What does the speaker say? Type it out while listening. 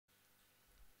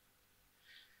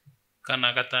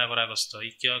Kana kata kora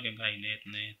kostoikyok eng kainet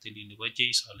ne tilil nebo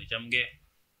Jeiso ale chamgei.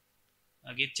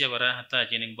 Akitya kora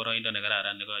atachin eng boroindo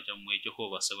nekararan nekachomwech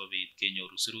Jehova sikobit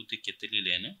kenyoru sirutik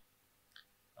chetililen.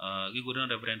 Kikurenon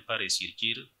Reverend Paris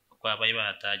Chirchir, ko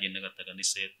abaibai atachin nekata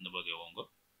kaniset nebo Kewongo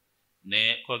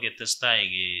ne koketestai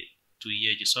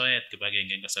ketuiyechi soet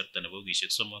kibagenge eng kasarta nebo wikishek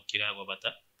 3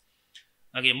 chekakobata.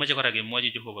 Akemoche kora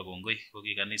kemwochi Jehova kongoi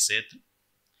koki kaniset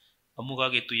amu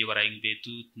kaketuiye kora eng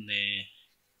betut ne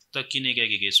tokyinigei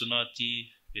kekesunoti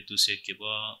betusiek chebo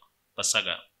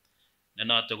Pasaka. Ne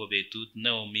noto ko betut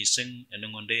neo mising en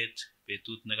ng'ondet,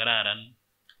 betut nekararan,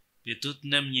 betut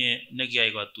nemie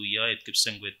nekiyai katuiyoet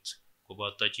kipsengwet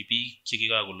koboto biik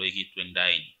chekikakoloikitu eng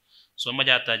tainyi. So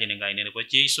amache atachin eng kainet nebo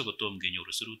Jeiso kotom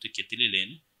kenyoru sirutik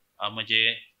chetililen,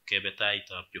 amache kebe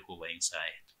taitab Jehova eng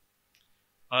saet.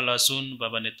 Alosun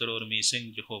Baba netoror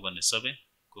mising Jehova nesobe,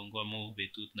 kongoi amu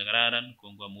betut nekararan,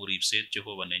 kongoi amu ripset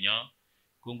Jehova nenyo,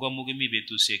 kongoi amu kimi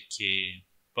betusiek che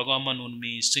bo komonut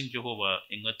mising Jehova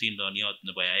eng atindoniot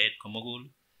nebo yaet komugul,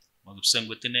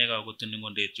 makipsengwet inege akot eng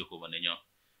ng'ondet Jehova nenyo.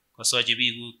 Kasochi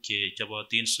biikuk che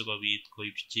chobotin sikobit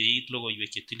koipcheit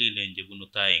logoiwek chetililen chebunu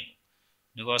taing'ung.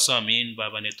 Nekasomin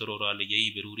Baba netoror ale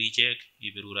yeiberur ichek,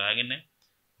 iberur akine,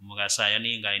 amu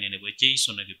kasayani eng kainet nebo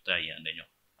Jeiso ne Kiptaiyandenyo.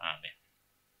 Amen.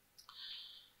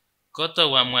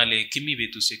 Kotou amwa ale kimi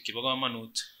betusiek chebo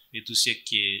komonut, betusiek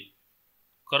che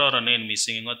kororonen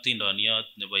mising eng atindoniot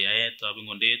nebo yaetab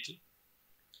ng'ondet.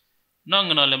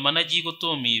 Nongen ale mana chi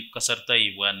kotom iib kasarta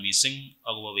ibwat mising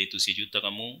akobo betusiek chutok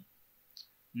amu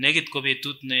nekit ko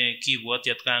betut ne kibwoti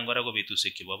atkan kora ko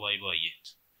betusiek chebo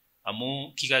boiboiyet.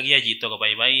 Amu kikakiyai chito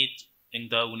kobaibait eng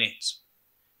taunet.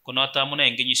 Konoto amune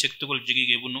eng kenyisiek tugul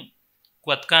chekikebunu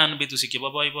ko atkan betusiek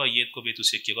chebo boiboiyet ko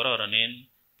betusiek chekororonen,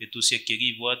 betusiek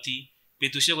chekibwoti,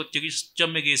 betusiek kot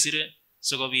chekichome kesire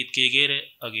sikobit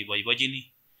kekere ak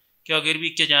keboibochini. Kioker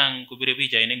biik chechang kobire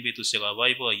pichainik eng betusiekab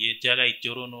boiboiyet yakait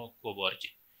choronok koborchi.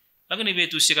 Lakini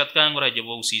betusiek atkan kora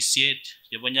chebo usisiet,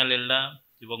 chebo nyalilda,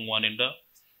 chebo ng'wonindo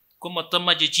ko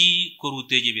matamache chi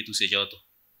korutechi betusiechoto.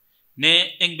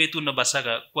 Ne eng betut nebo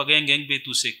Pasaka ko agenge eng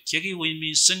betusiek chekiui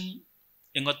mising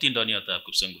eng atindoniotab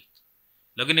kipsengwet.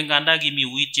 Lakini nganda kimi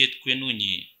uitet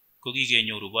kwenunyi ko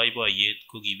kikenyoru boiboiyet,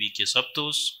 ko ki biik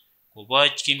chesoptos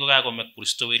koboch kingokakomek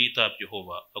Kristo weritab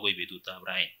Jehova akoi betutab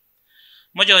raini.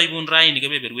 Moche aibun raini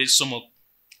kebeberwek 3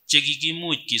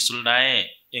 chekikimuch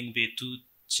kisuldae eng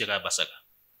betusiekab Pasaka.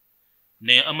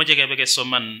 Ne amache kebe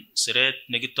kesoman siret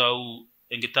nekitou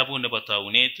eng kitabut nebo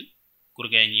taunet,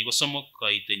 kurgenyi ko 3,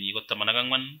 kaitenyi ko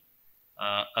 14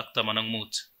 ak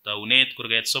 15. Taunet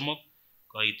kurget 3,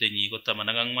 kaitenyi ko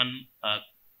 14 ak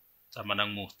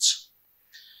 15.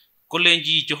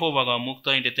 Kolenji Jehova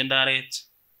Kamuktaindet indaret,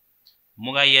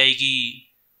 mukayai kiy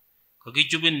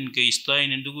kakichubin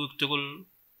keistoinin tuguk tugul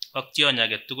ak tiony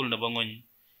age tugul nebo ng'ony,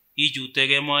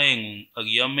 ichutege moeng'ung ak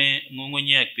iame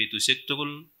ng'ung'unyek betusiek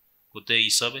tugul kote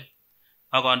isobe.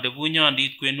 Akande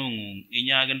bunyondit kwenung'ung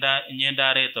inye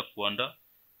ndaret ak kwondo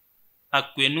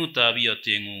ak kwenutab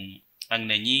iyoteng'ung ak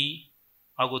nenyi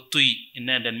akotui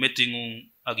inendet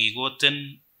meting'ung ak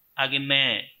ikoten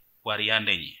akine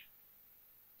wariandenyi.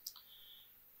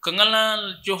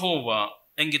 Kang'alal Jehova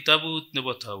eng kitabut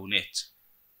nebo taunet.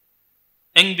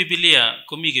 Eng Biblia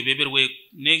komi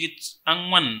kebeberwek nekit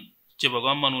 4 chebo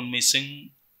komonut mising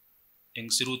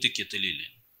eng sirutik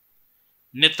chetililen.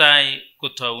 Netai ko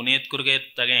taunet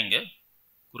kurget 1,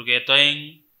 kurget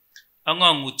 2 ak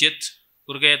ng'ang'utiet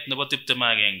kurget nebo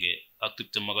 21 ak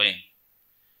 22.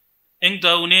 Eng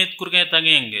taunet kurget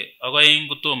 1 ak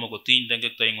 2 kotomo kotiny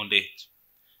tengekto eng ng'ondet.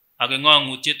 Ak eng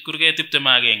ng'ang'utiet kurget 21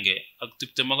 ak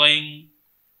 22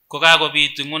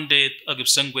 kokakobit ng'ondet ak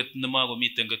kipsengwet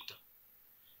nemakomi tengekto.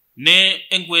 Ne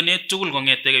eng kwenet tugul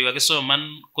kong'etege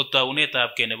kakisoman ko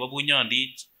taunetabge nebo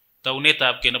bunyondit,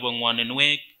 taunetabge nebo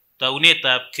ng'woninwek,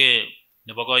 taunetabge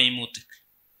nebo kaimutik.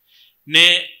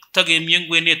 Ne takemi eng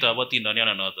kwenetab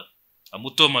atindonionoto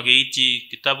amu tomo keityi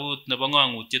kitabut nebo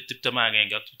ng'ang'utiet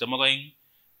 21 ak 22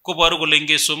 koboru kole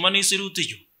ngesomani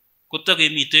sirutichu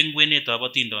kotakemite eng kwenetab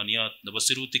atindoniot nebo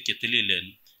sirutik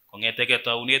chetililen kong'etege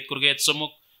taunet kurget 3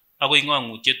 akoi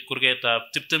ng'ang'utiet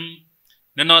kurgetab 20.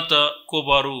 Ne noto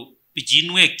koboru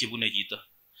pichinwek chebune chito.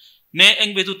 Ne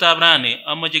eng betutab rani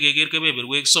amache keker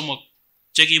kebeberwek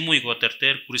 3 chekimuch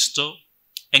koterter Kristo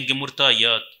eng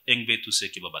kimurtoiyot eng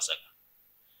betusiek chebo Pasaka.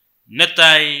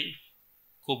 Netai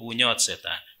ko bunyot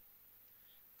setan.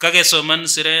 Kakesoman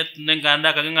siret ne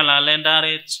nganda kaking'alale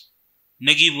ndaret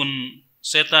nekibun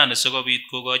setan sikobit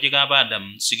kokochi kap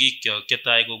Adam sigikyok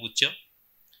chetai kobutyo.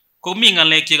 Komi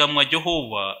ng'alek chekamwa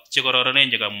Jehova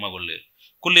chekororonen chekamwa kole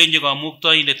kolenji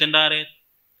Kamuktaindet indaret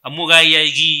amu kaiyai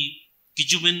kiy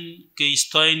kichubin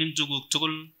keistoenin tuguk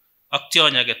tugul ak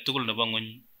tiony age tugul nebo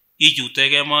ng'ony,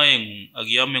 ichutegei moeng'ung ak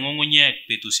iame ng'ung'unyek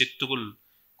betusiek tugul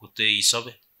kote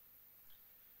isobe.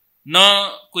 No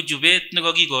ko chubet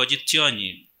nekakikochi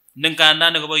tionyi, ne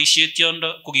nganda nekaboisie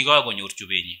tiondo ko kikakonyor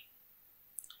chubenyi.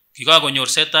 Kikakonyor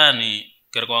setani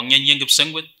kerkong'yenyi eng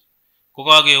kipsengwet, ko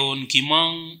kakeon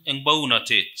kimong eng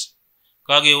baunatet.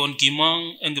 Kakeon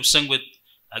kimong eng kipsengwet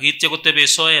akitya kotebe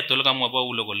soet ole kamwa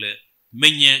Paulo kole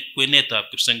menye kwenetab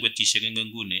kipsengwetisiek eng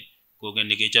nguni,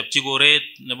 kokeni kechopchi koret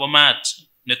nebo maat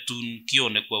netun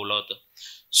kione kwa oloto.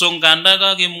 So nganda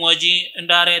kakemwochi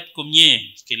ndaret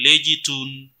komie keleji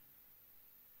tun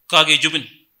kakechubin,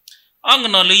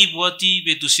 angen ale ibwoti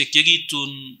betusiek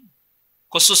chekitun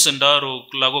kosus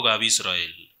ndarok lagokab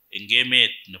Israel eng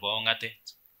emet nebo ong'atet.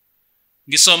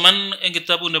 Ngisoman eng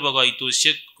kitabut nebo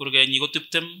Koitosiek kurgenyi ko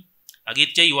 20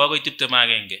 akitya iwe akoi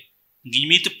 21.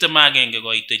 Ngimi 21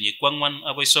 koitenyi ko 4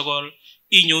 akoi 9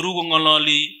 inyoru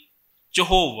kong'ololi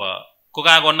Jehova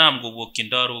kokakonam kobokyi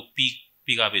ndarok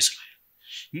biikab Israel.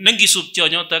 Nengisub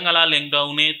tionyoto ng'alale eng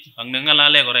daunet ak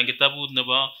ng'alale kora eng kitabut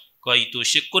nebo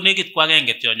Koitosiek ko nekit ko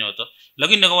agenge tionyoto,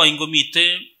 lakini kawain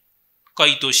komite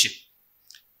Koitosiek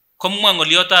komwa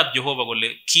ng'oliotab Jehova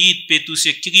kole kiit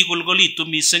betusiek chekikolkolitu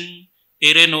mising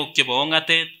erenok chebo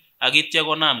ong'atet akitya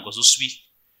konam kosus biik.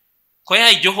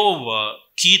 Koyai Jehova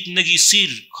kiit nekisir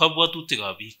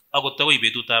kabwatutikab biik akot akoi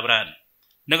betutab rani,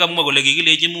 nekamwa kole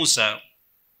kikileji Musa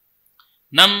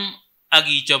nam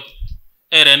akichop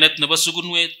erenet nebo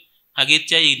sukunwet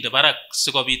akitya inde barak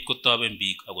sikobit kotoben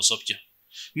biik akosopcho.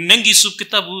 Nengisub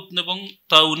kitabut nebo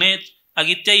taunet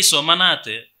akitya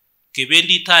isomanate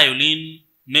kebendi tai olin,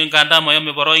 ne nganda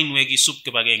mayome boroinwek isub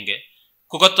kibagenge,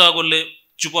 ko katoi kole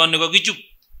chuboni kakichub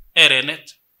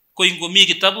erenet ko ingomi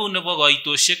kitabut nebo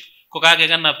Koitosiek ko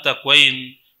kakekanapta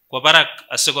kwa barak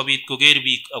asikobit koker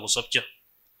biik akosopcho.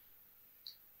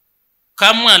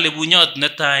 Kamwa lebunyot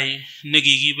netai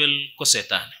nekikibel ko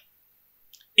Setani.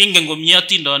 Ingen komie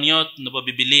atindoniot nebo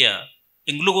Biblia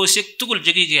eng lugosiek tugul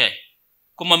chekikeyai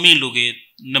komami luget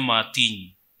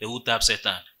nematiny eutab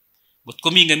Setani. Ngot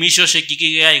komi ng'emisiosiek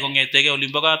chekikeyai kong'etege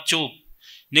olimbo kap Job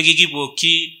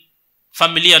nekikibokyi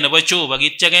familia nebo Job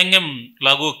akitya keng'em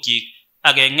lagokyik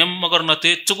ak keng'em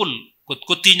mogornotet tugul kot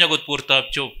kotiny akot bortab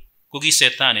Job, ko ki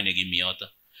Setani nekimi yoto.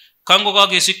 Kango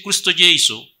kakesich Kristo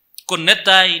Jeiso ko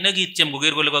netai nekityem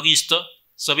koker kole kakiisto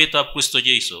sobetab Kristo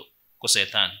Jeiso ko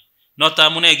Setani. Noto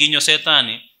amune kinyo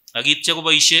Setani akitya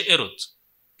koboisie Herod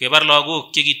kebar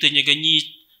lagok chekitinye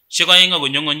kenyisiek 2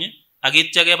 akonyo ng'ony,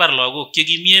 akitya kebar lagok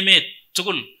chekimi emet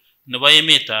tugul nebo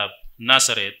emetab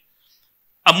Nazareth,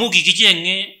 amu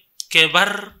kikicheng'e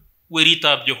kebar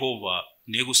weritab Jehova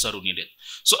neeku sarunindet.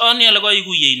 So ani ale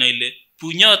kaikuye ina ile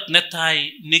bunyot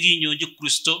netai nekinyonji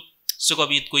Kristo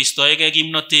sikobit koistoege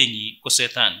kimnotenyi ko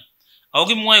Setani. Ako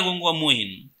kimwoe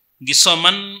kongwamuin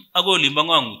ngisoman akoi olimbo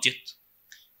ng'ang'utiet.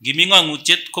 Ngimi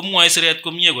ng'ang'utiet komwoe siret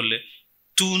komie kole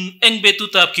tun eng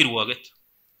betutab kirwoget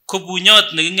ko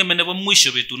bunyot neking'eme nebo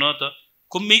mwisho betunoto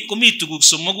komi tuguk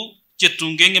somoku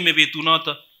chetun keng'eme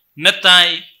betunoto.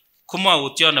 Netai ko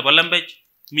mautyo nebo lembech,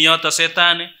 mi yoto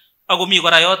Setani, ako mi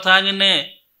kora yoto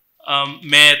akine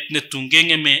meet netun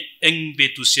keng'eme eng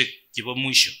betusiek chebo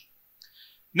mwisho.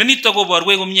 Nenito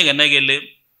koborwech komie kenai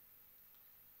kele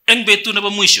eng betut nebo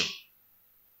mwisho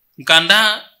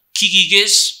nganda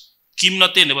kikikes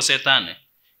kimnotet nebo Setani,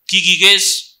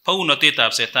 kikikes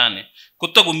baunatetab Setani,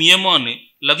 kotakomi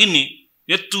emoni, lakini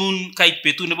yetun kait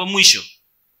betut nebo mwisho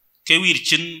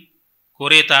kewirchin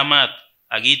koretab maat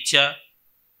akitya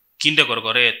kinde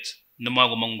korkoret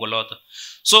nemakomong'u koloto.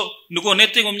 So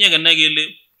nikonetech komie kenai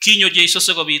kele kinyo Jeiso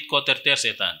sikobit koterter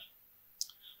Setani.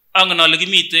 Angen ale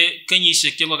kimite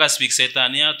kenyisiek chengokas biik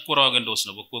Setaniyat kworokendos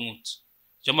nebo kweng'ut.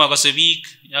 Chamakase biik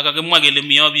yakakimwa kele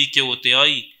miyo biik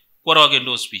cheoteoi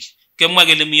kworokendos biik. Kemwa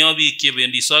kele miyo biik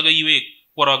chebendi sakeiwek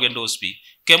kworokendos biik.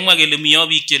 Kemwa kele miyo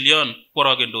biik chelion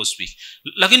kworokendos biik.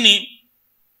 Lakini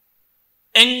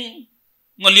eng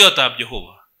ng'oliotab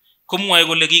Jehova komwoe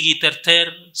kole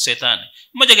kikiterter Setani.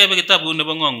 Moche kebe kitabut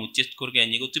nebo ng'ang'utiet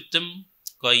kurgenyi ko 20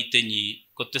 koitenyi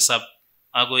ko 7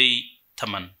 akoi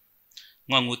 10.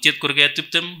 Ng'ang'utiet kurget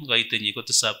 20 koitenyi ko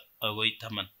 7 akoi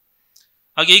 10.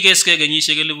 Ak yeikeskei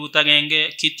kenyisiek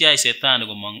 1000 kityai Setani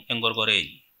komong eng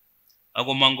korkorenyi.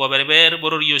 Ako mong koberber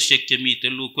bororiosiek chemite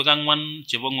lukwek 4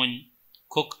 chebo ng'ony,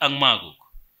 Gog ak Magog,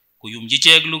 kuyumji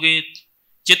ichek luget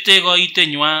chete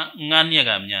koitenywa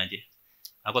ng'aniekab nyanjet.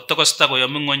 Ako tokosta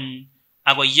koyome ng'ony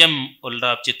akoyem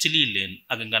oldab chetililen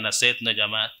ak nganaset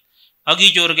nechamat. Ak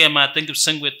kichorgei maat eng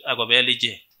kipsengwet akobel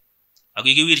ichek. Ak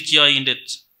kikiwirchi yoindet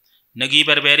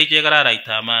nekiberber ichek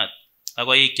araraitab maat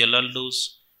akoik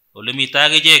chelaldos ole mito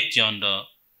akichek tiondo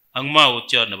ak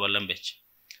mautiot nebo lembech.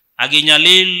 Ak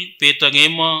inyalil bet ak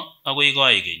emo akoi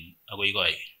koigeny.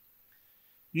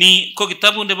 Ni ko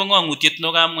kitabut nebo ng'wang'utiet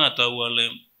nokamwa tou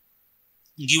ale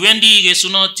ngiwendi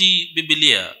kesunoti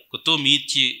Biblia kotom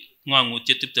iityi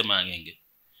ng'wang'utiet 21.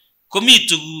 Komi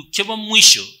tuguk chebo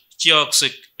mwisho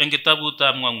cheyoksek eng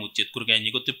kitabutab ng'wang'utiet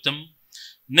kurgenyi ko 20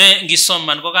 ne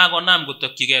ngisoman ko kakonam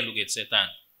kotokyigei luget setan.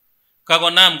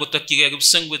 Kakonam kotokyigei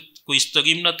kipsengwet koisto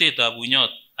kimnatetab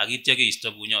bunyot ak itya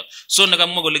keisto bunyot. So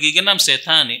nekamwa kole kikinam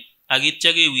setani ak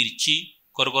itya kewirchi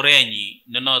korkorenyi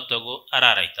ne noto ko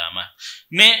araraitab maat.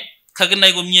 Ne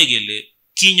kakinai komie kele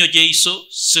kinyo Jeiso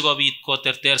sikobit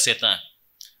koterter setan.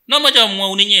 Nomoche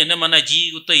amwaun inye ne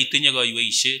manachi kotoitinye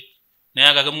kaiweisiet ne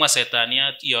yakakimwa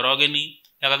setaniat iorogeni,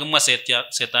 yakakimwa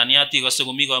setaniat ikose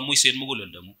komi kamuiset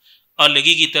muguleldong'ung. Ale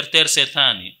kikiterter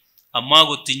setani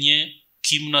amakotinye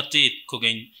kimnatet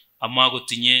kokeny,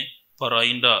 amakotinye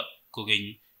boroindo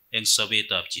kokeny eng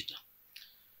sobetab chito.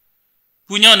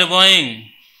 Bunyot nebo aeng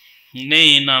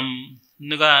neinam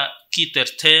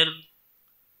nekakiterter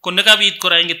ko nekabit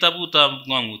kora eng kitabutab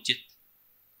ng'wang'utiet.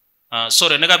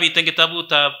 Nekabit eng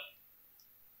kitabutab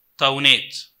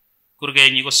Taunet.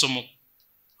 Kurgenyi ko 3,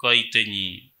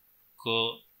 koitenyi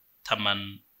ko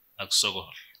 19.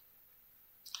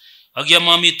 Ak yam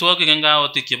amitwogik eng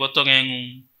kaotik chebo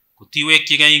togeng'ung,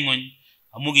 kotiwekyigei ng'ony,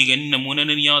 amu kigenin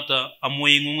nemunenin yoto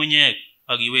amwei ng'ung'unyek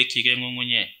ak iwekyigei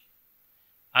ng'ung'unyek.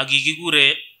 Ak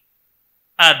kikure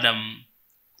Adam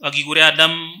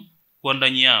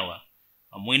kwondonyi Hawa,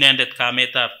 amu inendet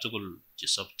kametab tugul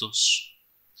chesoptos.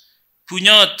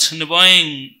 Bunyot nebo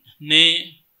aeng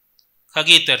ne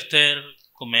kakiterter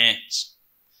ko meet.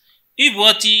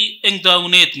 Ibwoti eng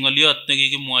Taunet ng'oliot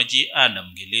nekikimwochi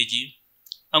Adam kelechi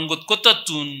angot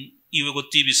kotatun iwe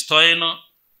kotibistoeno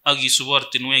ak isub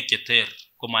ortinwek cheter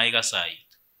komaikas ait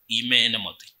ime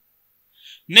nemote.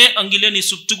 Ne angilen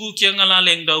isub tuguk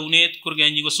cheng'alale eng Taunet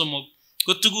kurgenyi ko 3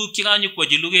 ko tuguk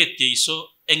chekanyokwochi luget Jeiso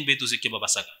eng betusiek chebo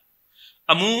Pasaka.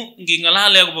 Amu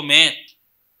nging'alale akobo meet,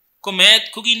 ko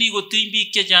meet ko kinikotiny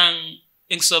biik chechang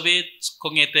eng sobet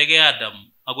kong'etegei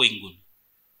Adam akoi nguni.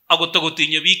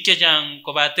 Akotokotinye biik chechang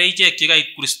kobate ichek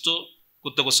chekait Kristo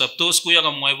kotokosoptos kuyo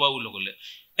kamwae Paulo kole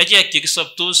echek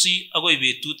chekisoptosi akoi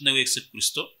betut newekse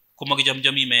Kristo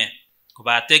komakichamchami meet,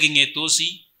 kobate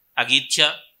king'etosi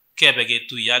akitya kebe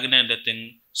ketuiye ak inendet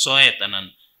eng soet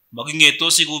anan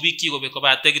making'etosi kou biik chikobek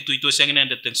kobate kituitosi ak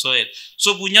inendet eng soet.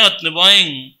 So bunyot nebo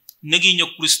aeng nekinyo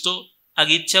Kristo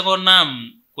akitya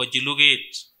konam kwochi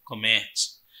luget ko meet.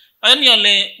 Ayani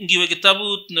ale ngiwe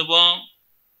kitabut nebo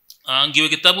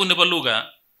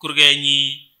Luka kurgenyi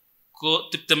ko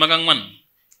 24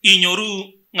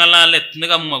 inyoru ng'alalet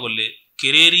nekamwa kole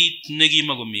kererit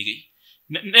nekimakomi kiy.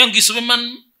 Ne ngisub iman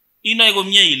inoe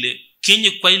komie ile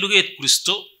kinyikwai luget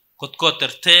Kristo kot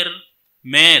koterter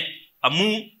meet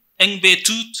amu eng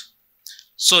betut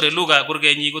Luka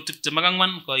kurgenyi ko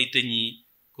 24 koitenyi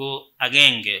ko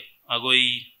 1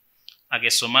 akoi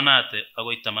somanate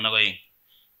akoi 12.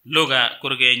 Luka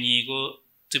kurgenyi ko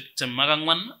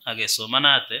 24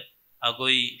 akesomanate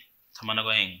akoi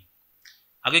 12.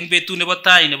 Ak eng betut nebo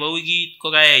tai nebo wikit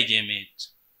ko kaech emet.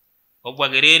 Kobwa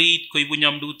kererit koibu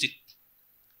nyamdutik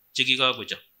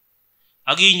chekikakochop.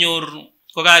 Ak inyor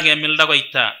kokakemilda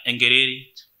koita eng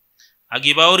kererit. Ak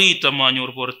iba orit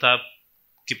amanyor bortab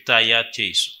Kiptayat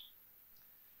Jeiso.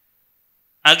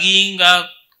 Ak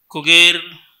inga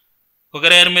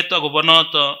kokerer met akobo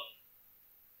noto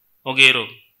ogero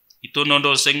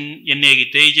itonondos eng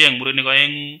yenekite icheng murenik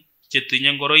aeng'u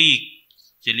chetinye ngoroik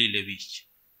chelile bich.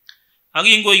 Ak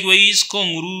ingoiweis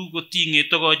kong'uru koting'e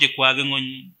togochekwak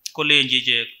ng'ony kolenji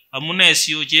ichek amune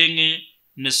si ocheng'e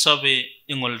nesobe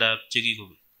eng oldab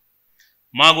chekikobek.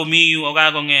 Makomi yu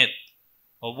akakong'et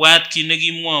obwat kit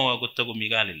nekimwowo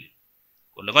kotakomi Galili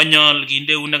kole kanyol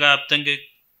kinde eunekab tengek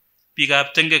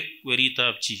biikab tengek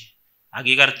weritab chi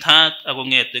akikartat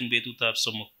akong'et eng betutab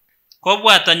 3.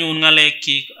 Kobwat anyun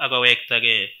ng'alekyik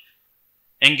akawektagei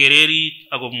eng kererit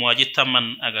akomwochi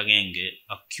 11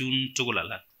 ak yun tugul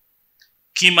alak.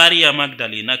 Ki Maria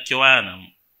Magdalene ak Joanna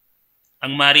ak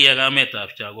Maria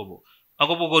kametab Jakobo ak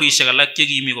bokorisiek alak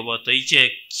chekimi koboto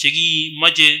ichek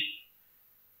chekimoche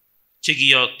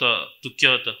chekiyokto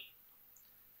tukyoto.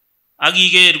 Ak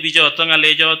iker bichoto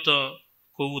ng'alechoto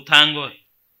kou tangoi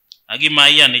ak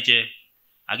imaiyan ichek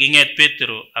ak ing'et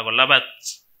Petro akolabat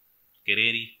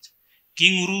kererit.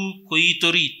 King'uru koit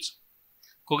orit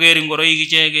koker ngoroik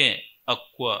ichegei ak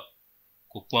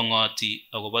kokwong'oti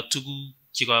akobo tuguk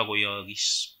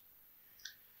chekakoyookis.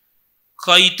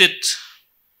 Kaitet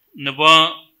nebo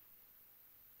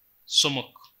 3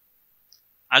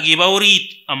 akiba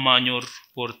orit amanyor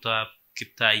bortab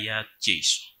Kiptayat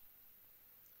Jeiso.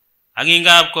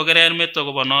 Akingap kokerer meto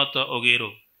kobo noto ogero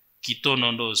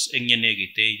kitonondos eng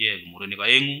yenekite ichek murenik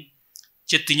aengu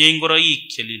chetinye ngoroik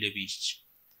chelile bich.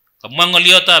 Kamwa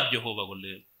ng'oliotab Jehova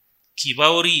kole kiba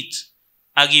orit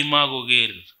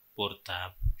akimakoker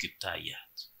bortab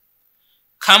Kiptayat.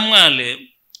 Kamwa ale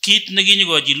kit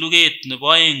nekinyikochi luget nebo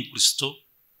aeng Kristo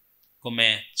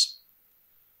komeet.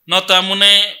 Noto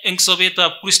amune eng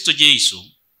sobetab Kristo Jesu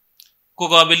ko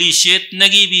kabelisiet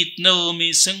nekibit neo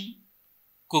mising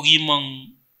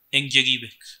kokimong eng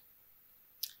chekibek.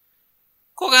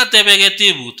 Kokatebege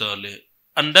tebut ale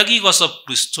andakikosob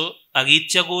Kristo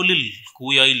akitya kolil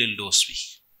kuyo ilildos biik.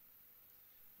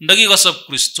 Ndakikosob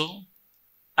Kristo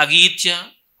akitya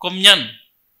komyan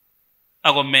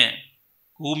akome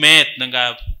kou meet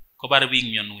nengab kobar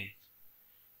biik mionwek.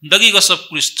 Ndakikosob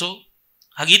Kristo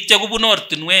akitya kobun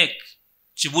ortinwek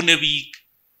chebune biik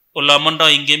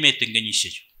olamondoi eng emet eng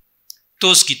kenyisiechu.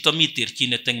 Tos kitomi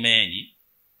terchinet eng meenyi?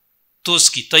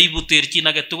 Tos kitoibu terchin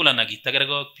age tugul anan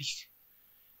kitakerge ak biik?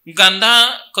 Nganda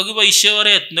kakiboisie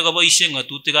oret nekaboisie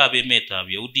ng'atutikab emetab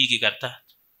Yahudi kikartat,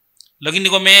 lakini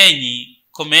ko meenyi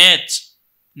ko meet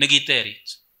nekiterit.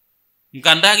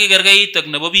 Nganda kikergeit ak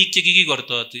nebo biik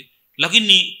chekikikortoti,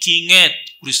 lakini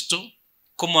king'et Kristo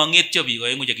komang'etyo biik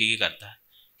aengu chekikikartat.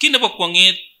 Kit nebo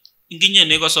kwong'et nginye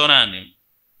nekosorani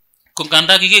ko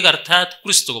nganda kikikartat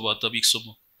Kristo koboto biik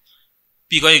somok,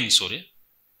 biik aeng sore,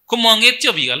 komang'etyo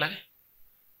biik alake.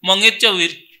 Mang'etyo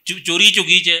chorichu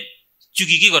kiche chu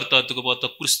kikikortoti koboto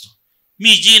Kristo.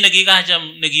 Mi chi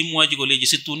nekikacham nekimwochi koleji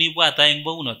situn ibwat eng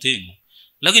bounatengung.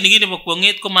 Lakini kit nebo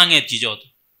kwong'et ko mang'et chichoto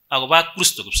akobo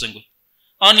Kristo kipsengwet.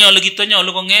 Ani ale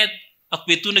kitanyolu kong'et ak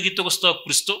betut nekitokosto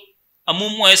Kristo amu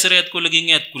mwoe siret kole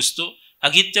king'et Kristo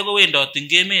akitya kowendot eng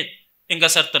emet eng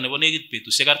kasarta nebo nekit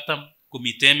betusiek 40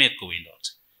 komite emet kowendot.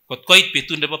 Kot koit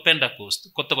betut nebo Pentecost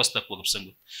kotokosta kwa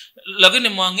kipsengwet. Lakini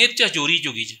mang'etyo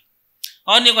chorichu kiche.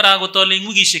 Ani kora kotole eng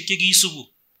wikisiek chekiisubu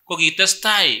ko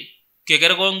kitestai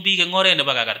kekerkong biik eng oret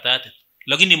nebo kakartatet.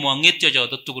 Lakini mang'etyo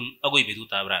choto tugul agoi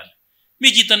betutab rani.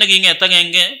 Mi chito neking'et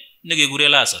agenge nekekure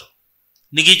Lazaro,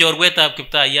 nikichorwetab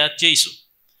Kiptayat Jesu,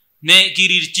 ne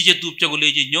kirirchi chetupcho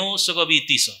koleji nyo sikobit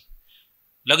iso.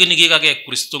 Lakini kikake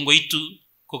Kristo ngoitu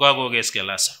kokakokeskei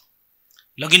Lazaro.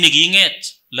 Lakini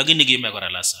king'et, lakini kime kora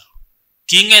Lazaro.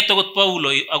 King'et akot Paulo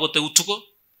akot Eutuko,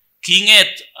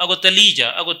 king'et akot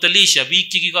Elijah akot Elisha biik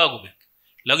chekikakobek.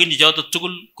 Lakini choto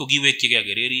tugul ko kiwekyigei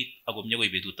kererit akomye koi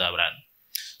betutab rani.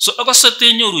 So akose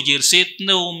tenyoru cherset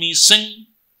neo mising.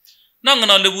 Nangen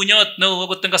ale bunyot neo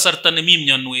akot eng kasarta nemi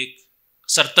mionwek,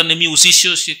 kasarta nemi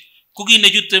usisiosiek, ko kit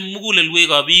nechute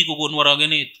mugulelwekab biik kokon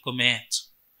waragenet ko meet.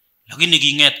 Lakini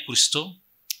king'et Kristo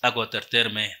akoterter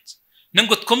meet.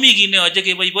 Nengot komi kit neyoche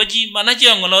keboibochi, manachi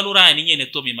ang'alalu rani inye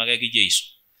netom imake ki Jesu.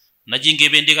 Manachi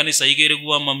ngebendi kanisa ikere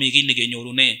kuwa mami kit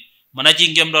nekenyorune. Manachi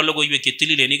ngiamdo logoiwek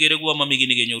chetililen ikere kuwa mami kit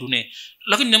nekenyorune.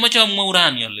 Lakini nemache amwau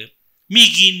rani ale mi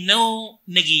kit neo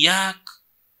nekiyaak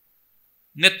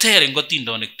neter eng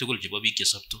atindonik tugul chebo biik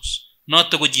chesoptos.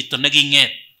 Noto ko chito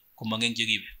neking'et komong eng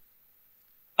chekibek.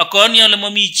 Akoni ale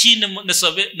mami chi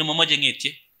nesobe nemamache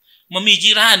ng'etye. Mami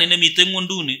chi rani nemite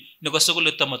ng'wonduni nekose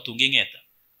kole tamatun king'eta.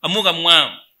 Amu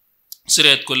kamwa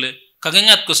siret kole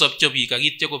kaking'at kosopcho biik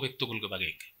akitya kobek tugul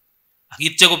kibagenge.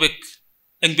 Akitya kobek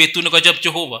eng betut nekachop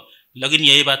Jehova, lakini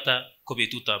yeibata ko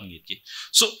betutab ng'etye.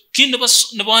 So kit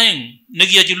nebo aeng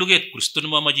nekiyochi luget Kristo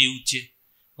nemamache iutye.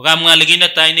 Kokamwa ale kit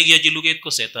netai nekiyochi luget ko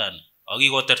Setani.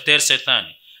 Akikoterter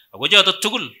Setani. Ako choto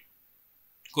tugul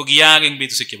ko kiyaak eng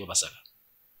betusiek chebo Pasaka.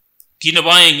 Kit nebo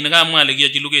aeng nekamwa ale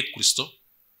kiyochi luget Kristo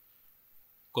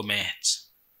ko meet.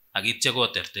 Akitya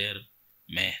koterter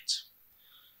meet.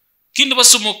 Kit nebo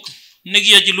somok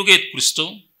nekiyochi luget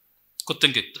Kristo ko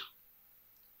tengekto.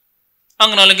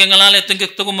 Angen ale ngeng'alale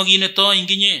tengekto ko makinetoi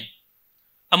inginye.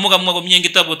 Amu kamwa komie eng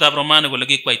kitabutab Romanik kole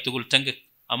kikwai tugul tengek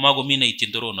amakomi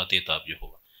neityin toronatetab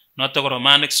Jehova. Noto ko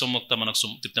Romanik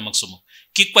 3:23.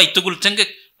 Kikwai tugul tengek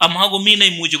amakomi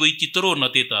neimuchi koityi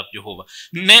toronatetab Jehova.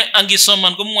 Ne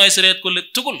angisoman komwoe siret kole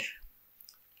tugul.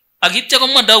 Akitya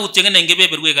komwa Daud yengene eng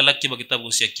kebeberwek alak chebo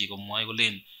kitabusiek chi komwoe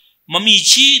kolen mami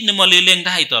chi nemalele eng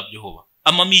taitab Jehova.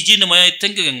 Amami chi nemayoe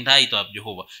tengek eng taitab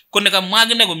Jehova. Ko nekamwa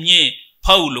akine komie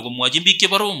Paulo komwochin biik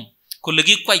chebo Rome kole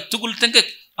kikwai tugul tengek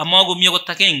amakomi akot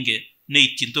agenge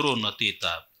neityin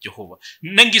toronatetab Jehova.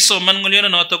 Nengisoman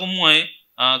ng'olionoto komwoe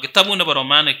kitabut nebo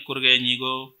Romanik kurgenyi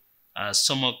ko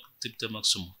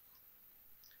 3:23.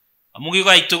 Amu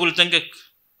kikwai tugul tengek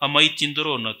amaityin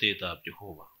toronatetab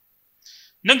Jehova.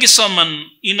 Nengisoman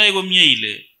inoe komie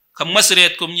ile kamwa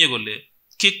siret komie kole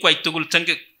kikwai tugul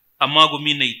tengek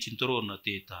amakomi neityin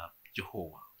toronatetab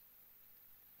Jehova.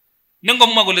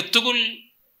 Nengomwa kole tugul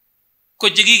ko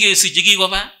chekikesich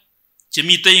chekikoba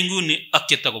chemitei inguni ak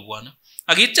chetakobwana.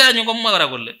 Akitya anyun komwa kora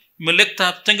kole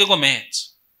melektab tengek ko meet.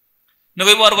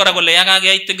 Nekoibor kora kole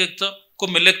yakakeyai tengekto ko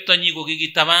melektonyi ko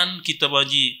kikitaban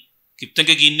kitabanji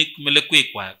kiptengekinik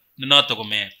melekwekwak ne noto ko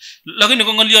meet. Lakini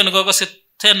ko ngolyo ne kokose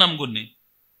tenam nguni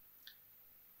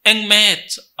eng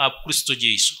meet ab Kristo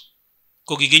Jesu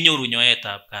ko kikinyoru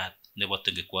nyoetab kat nebo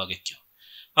tengekwakekyo.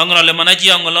 Angolole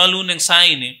manaji angololun eng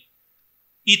saini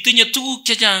itinye tuguk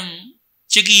chechang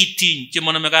chekiitiny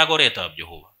chemaname kakoretab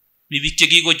Jehova. Mi biik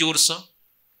chekikochorso,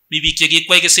 mi biik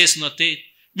chekikwai kesesnotet,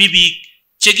 mi biik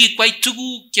chekikwai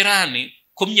tuguk cherani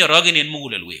komnyorogenen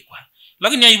mugulelwekwak.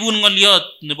 Lakini aibun ngoliot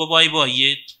nebo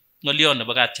boiboiyet, ngoliot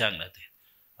nebo katyaknatet.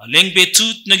 Eng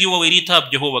betut nekiwo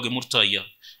weritab Jehova kimurtoiyot,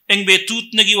 eng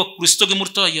betut nekiwo Kristo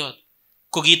kimurtoiyot,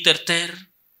 ko kiterter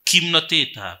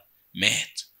kimnotetab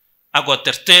meet ako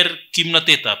terter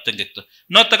kimnotetab tengekto.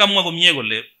 Noto kamwa komie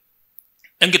kole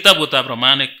eng kitabutab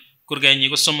Romanik kurgenyi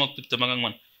ko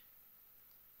 3:24.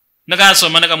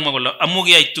 Nekasomane kamwa kole amu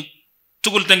kiyai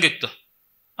tugul tengekto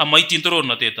amaityin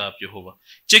torornatetab Jehova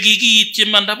chekikiityi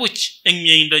manda buch eng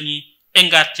mieindonyi eng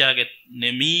katyaget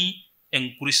nemi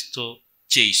eng Kristo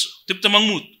Jesu.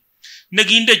 25.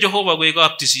 Nekinde Jehova koek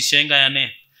kaptisisyo eng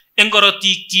kayanet eng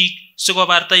korotikyik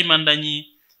sikobarta imandanyi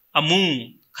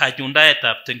amu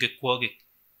kachundaetab tengekwokik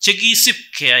chekisip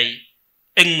keyai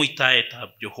eng muitaetab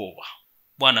Jehova.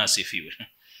 Bwana asifiwe.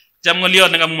 Cham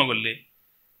ngoliot nekamwa kole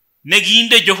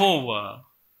nekinde Jehova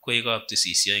koek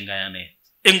kaptisisyo eng kayanet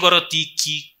eng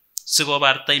korotikyik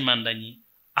sikobarta imandanyi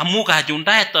amu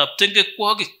kachundaetab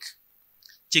tengekwokik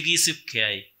chekisip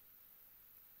keyai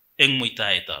eng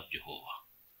muitaetab Jehova.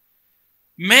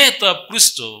 Meetab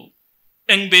Kristo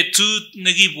eng betut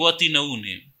nekibwoti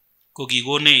neuni ko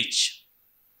kikonech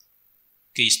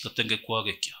keisto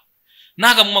tengekwokikyo.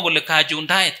 Nakamwa kole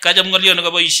kachundaet, kacham ngoliot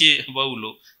nekaboisie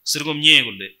Paulo sir komie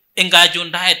kole eng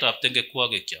kachundaetab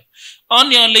tengekwokikyo.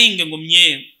 Ani ale ingen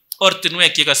komie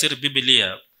ortinwek chekasir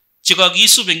Biblia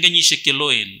chekakisub eng kenyisiek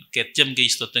cheloen ketyem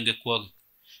keisto tengekwokik.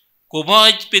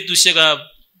 Koboch betusiekab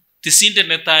tisindet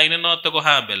netai ne noto ko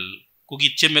Habel ko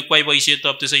kityeme kwai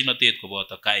boisietab tisainotet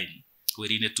koboto Kain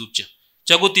weri netupcho.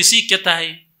 Chako tisik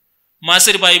chetai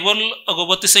masir Bible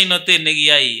akobo tisainotet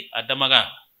nekiyai Adam ak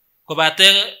Hawa. Kobate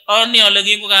ani ale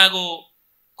kingokako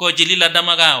kochilil Adam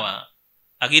ak Hawa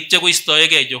akitya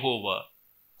koistoegei Jehova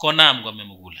konam kome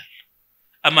mugulel.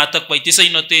 Amatakwai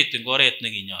tisainotet eng oret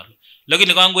nekinyolu.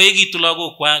 Lakini kangoekitu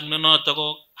lagokwak ne noto ko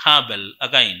Habel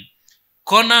ak Kain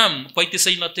konam kwai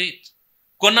tisainotet.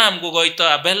 Konam kokoito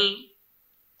Abel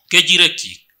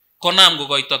kechirekyik, konam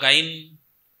kokoito Kain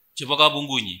chebo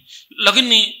kabungunyi.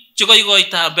 Lakini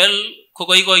chekoikoito Abel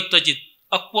kokoikoito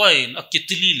akwaen ak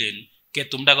chetililen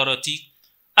ketumda korotik.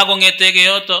 Ako ngetege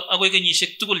yoto akoi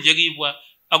kenyisiek tugul chekibwa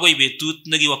akoi betut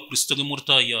nekiwo Kristo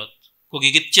kimurtoiyot ko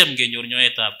kikityem kenyor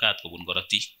nyoetab kat kobun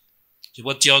korotik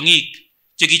chebo tiong'ik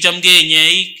chekicham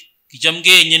keenyeik, kicham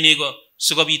keenye nego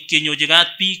sikobit kenyochi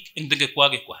kat biik eng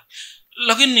tengekwakikwak.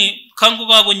 Lakini kango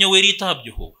kakonyo weritab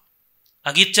Jehova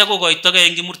akitya kokoitogei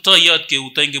eng kimurtoiyot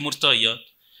keuto eng kimurtoiyot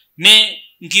ne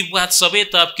ngibwat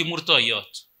sobetab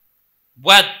kimurtoiyot,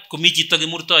 bwat komi chito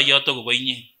kimurtoiyot akobo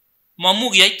inye.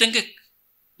 Mamu kiyai tengek,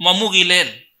 mamu kilel,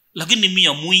 lakini mi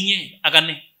amu inye ak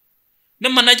ane.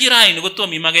 Nemanaji raini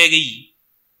kotom imake kiy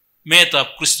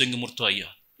meetab Kristo eng kimurtoiyot.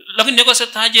 Lakini akose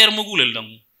tajer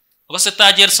muguleldongung, akose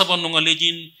tajer sobonung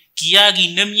alejin kiyaki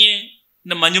nemye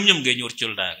nemanyumnyum kenyor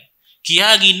choldage.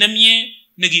 Kiyaki nemye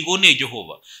nekikonech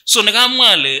Jehova. So nekamwa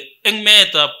ale eng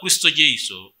meetab Kristo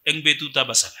Jesu eng betutab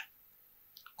Pasaka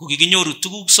ko kikinyoru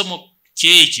tuguk somok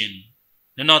cheechen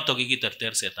ne noto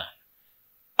kikiterter setan.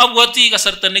 Abwati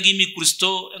kasarta nekimi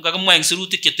Kristo kakimwa eng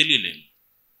sirutik chetililen.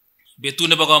 Betut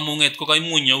nebo kamung'et ko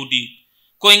kaimuny Yahudi.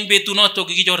 Ko eng betut noto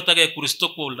kikichortagei Kristo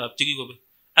kwoldab chekikobek.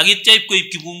 Akitya ipkoib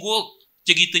kibungok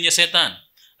chekitinye setan.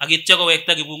 Akitya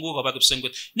kowekta kibungok koba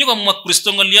kipsengwet. Nyikomwa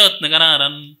Kristo ngoliot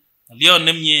nekararan, ngoliot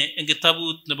nemie eng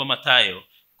kitabut nebo Mathayo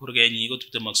kurgenyi ko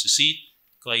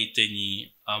 28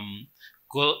 koitenyi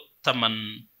ko 18.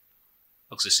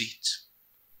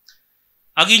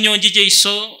 Akinyonji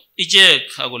Jesu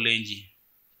ichek akolenji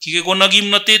kikekona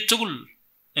kimnotet tugul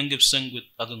eng kipsengwet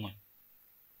ak ing'ony.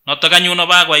 Notok anyun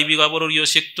abakwai biikab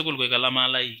bororiosiek tugul koek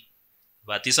alamalai.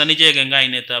 Batisan ichek eng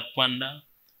kainetab Kwanda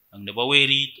ak nebo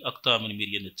Werit ak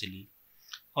Tamirmiriet netilil.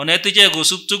 Onet ichek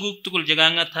kosub tuguk tugul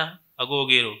chekang'ata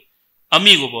akokero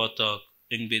ami kobotok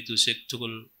eng betusiek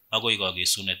tugul akoi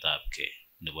kakesunetab kei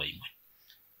nebo ing'ony.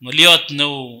 Ngoliot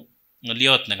neo,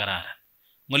 ngoliot nekararan,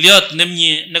 ngoliot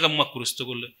nemie nekamwa Kristo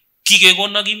kole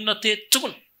kikekona kimnotet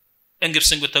tugul eng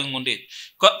kipsengwet ak ng'ondet.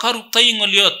 Karuptoi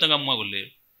ngoliot nekamwa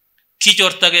kole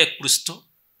kichortagei Kristo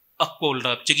ak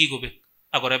kwoldab chekikobek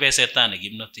akorebe setan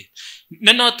kimnotet.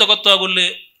 Ne noto kotok kole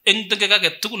eng tengek age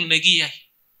tugul nekiyai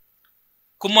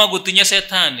komakotinye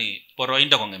setani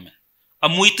boroindo kong'eme.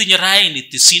 Amu itinye raini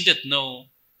tisindet neo,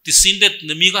 tisindet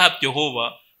nemi koab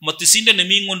Jehova, ma tisindet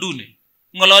nemi ng'onduni.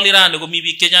 Ng'ololi rani komi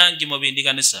biik chechang chemabendi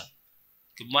kanisa.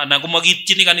 Anan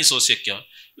komakiityini kanisosiek cho.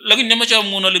 Lakini nemoche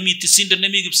amwon ale mi tisindet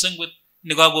nemi kipsengwet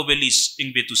nekakobelis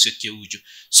eng betusiek cheuchu.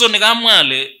 So nekamwa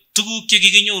ale tuguk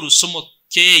chekikinyoru somok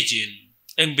cheechen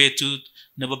eng betut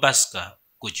nebo Pascha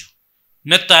kochu.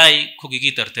 Netai ko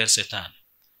kikiterter setan.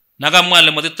 Nakamwa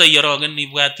ale matitoi yorogen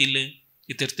ibwat ile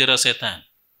itertero setan.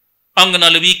 Angen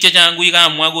ale biik chechang kui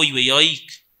kamwa koiwe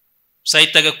yoik.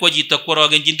 Sait age kwa chito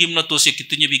kworogenjin kimnatosiek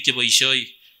chetinye biik cheboisioik.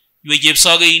 Iwe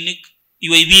chepsogeinik,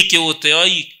 iwe biik cheote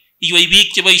yoik, iwe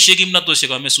biik cheboisie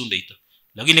kimnatosiek amesundeito.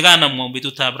 Lakini kanamwa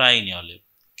betutab raini ale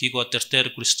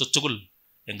kikoterter Kristo tugul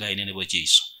eng kainet nebo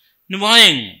Jeiso. Nebo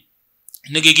aeng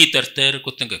nekikiterter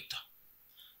ko tengekto.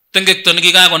 Tengekto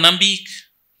nekikakonam biik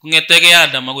kong'etege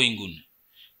Adam agoi nguni.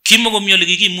 Kimakomi ole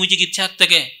kikimuchi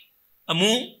kityaktage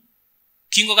amu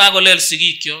kingokakolel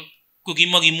sigikyok ko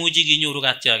kimakimuchi kinyoru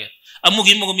katyaget. Amu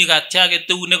kimakomi katyaget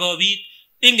eunekab biik,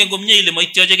 ingen komye ile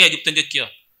maityochege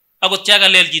kiptengekyot. Akot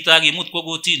yakalel chito akimut kwa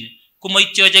kotini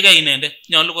komaityochege inendet,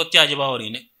 nyolu kotyache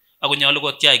baorinik ako nyolu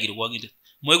kotyach kirwogindet.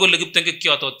 Moe kole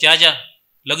kiptengekyot otyacha,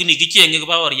 lakini kichenge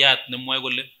baoriat nemwoe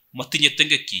kole matinye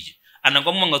tengekyi anan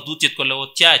komwa ng'atutiet kole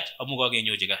otyach amu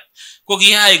kakenyochi kat. Ko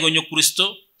kiyai konyo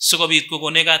Kristo sikobit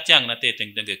kokonech katyaknatet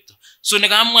eng tengekto. So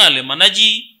nekamwa ale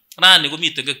manachi rani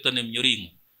komi tengekto nemi oring'u.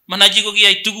 Manachi ko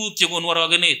kiyai tuguk chekonu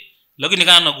orogenet, lakini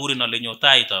kanakurin ale nyo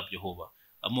taitab Jehova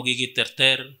amu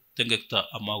kikiterter tengekto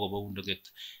amakobo tengekto.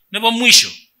 Nebo mwisho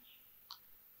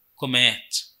ko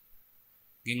meet.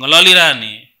 Nging'ololi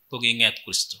rani ko king'et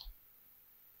Kristo.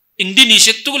 Eng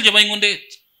dinisiek tugul chebo ing'undet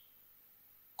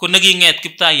ko neking'et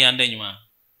kiptaiyandenywa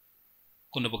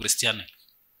ko nebo Kristianik.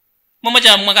 Mamache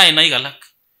amwa kainaik alak.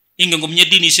 Ingen komye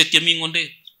dinisiek chemi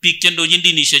ing'undet, biik chendochin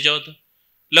dinisiek choto.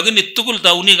 Lakini tugul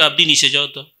taunikab dinisiek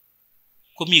choto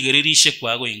komi kererisiek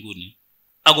kwa agoi nguni.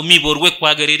 Ako mi borwek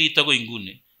kwa kererit agoi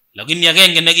nguni. Lakini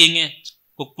agenge neking'et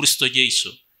ko Kristo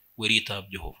Jeiso, weritab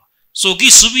Jehova. So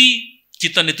kisubi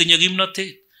chito netinye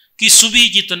kimnotet, kisubi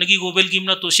chito nekikobel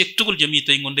kimnatosiek tugul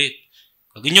chemite ing'undet.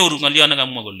 Kakinyoru ng'olyo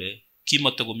nekamwa kole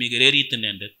kimatakomi kererit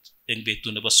inendet eng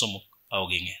betut nebo somok ako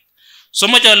king'et. So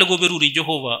mache ale koberuri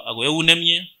Jehova ako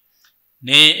eunemye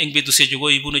ne eng betusiek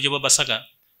koibunu chebo Pasaka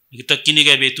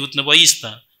nekitakyinige betut nebo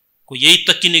Easter ko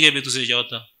yeitakyinige betusiek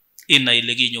choto inai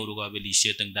ile kinyoru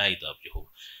kabelisiet eng taitab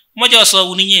Jehova. Mache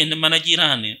asaun inye ne manachi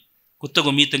rani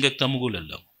kotakomi tengekto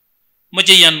muguleldo.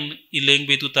 Mache iyan ile eng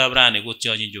betutab rani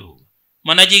kotyachin Jehova.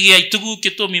 Manachi kiyai tuguk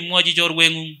chetom imwochi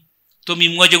chorweng'ung, tom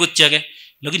imwochi kotyage,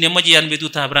 lakini mache iyan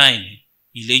betutab rani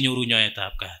ile inyoru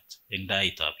nyoetab kat eng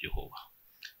taitab Jehova.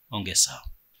 Ongesawa.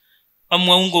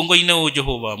 Amwaun kongoi neo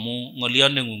Jehova amu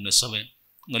ng'olyot neng'ung nesobe,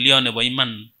 ng'olyot nebo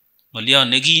iman, ng'olyot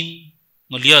nekim,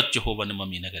 ng'olyot Jehova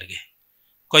nemami nekerge.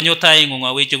 Konyo taing'ung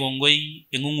aweche kongoi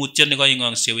eng ung'utiet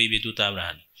nekaing'ongsewe betutab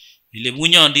rani. Ile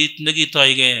bunyondit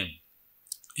nekitoige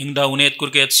eng daunet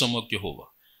kurget somok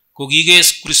Jehova. Ko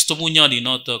kikes Kristo bunyondit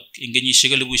notok eng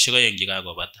kenyisiek 2000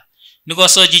 chekakobata.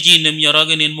 Nikosochi chi nemi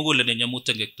orogenen mugul nenyamu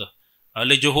tengekto.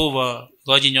 Ale Jehova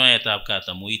ikochi nyoetab kat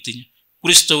amu itinye.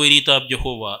 Kristo weritab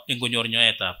Jehova eng konyor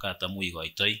nyoetab kat amu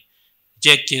ikoitoi.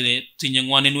 Ichek chetinye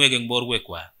ng'woninwek eng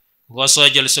borwekwak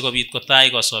kosochel sikobit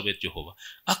kotai kosobet Jehova.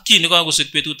 Ak chi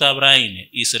nekakosik betutab raini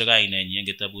isir kainenyi eng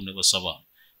kitabut nebo sobon.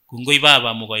 Kongoi Baba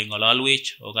amu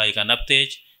kaing'ololwech ako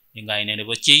kaikanaptech eng kainet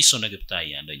nebo Jeiso ne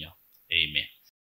kiptaiyandenyo. Amen.